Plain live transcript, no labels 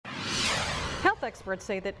Health experts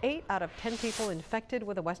say that 8 out of 10 people infected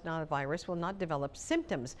with the West Nile virus will not develop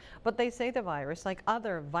symptoms, but they say the virus, like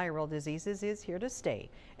other viral diseases, is here to stay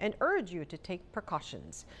and urge you to take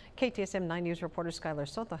precautions. KTSM 9 News reporter Skylar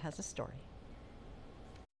Soto has a story.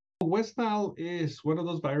 West Nile is one of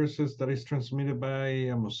those viruses that is transmitted by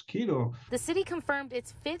a mosquito. The city confirmed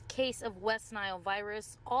its 5th case of West Nile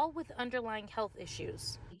virus, all with underlying health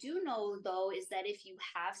issues. We do know, though, is that if you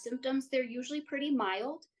have symptoms, they're usually pretty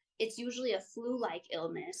mild. It's usually a flu-like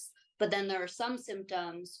illness, but then there are some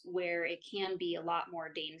symptoms where it can be a lot more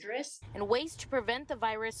dangerous. And ways to prevent the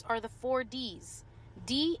virus are the 4 Ds.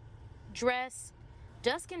 D, dress,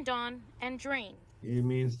 dusk and dawn, and drain. It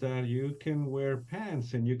means that you can wear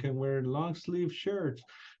pants and you can wear long sleeve shirts.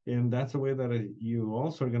 And that's a way that you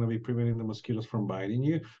also are going to be preventing the mosquitoes from biting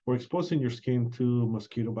you or exposing your skin to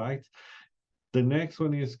mosquito bites. The next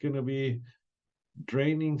one is going to be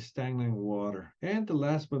draining stagnant water. And the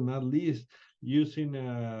last but not least, using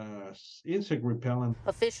insect repellent.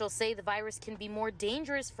 Officials say the virus can be more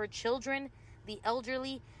dangerous for children, the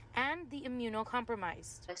elderly, and the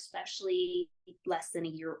immunocompromised. Especially less than a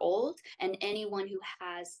year old and anyone who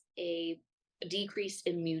has a decreased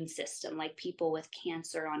immune system, like people with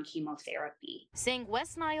cancer on chemotherapy. Saying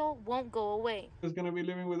West Nile won't go away. It's going to be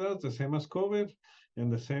living with us, the same as COVID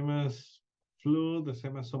and the same as flu, the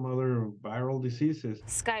same as some other viral diseases.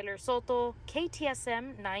 Skylar Soto,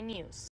 KTSM 9 News.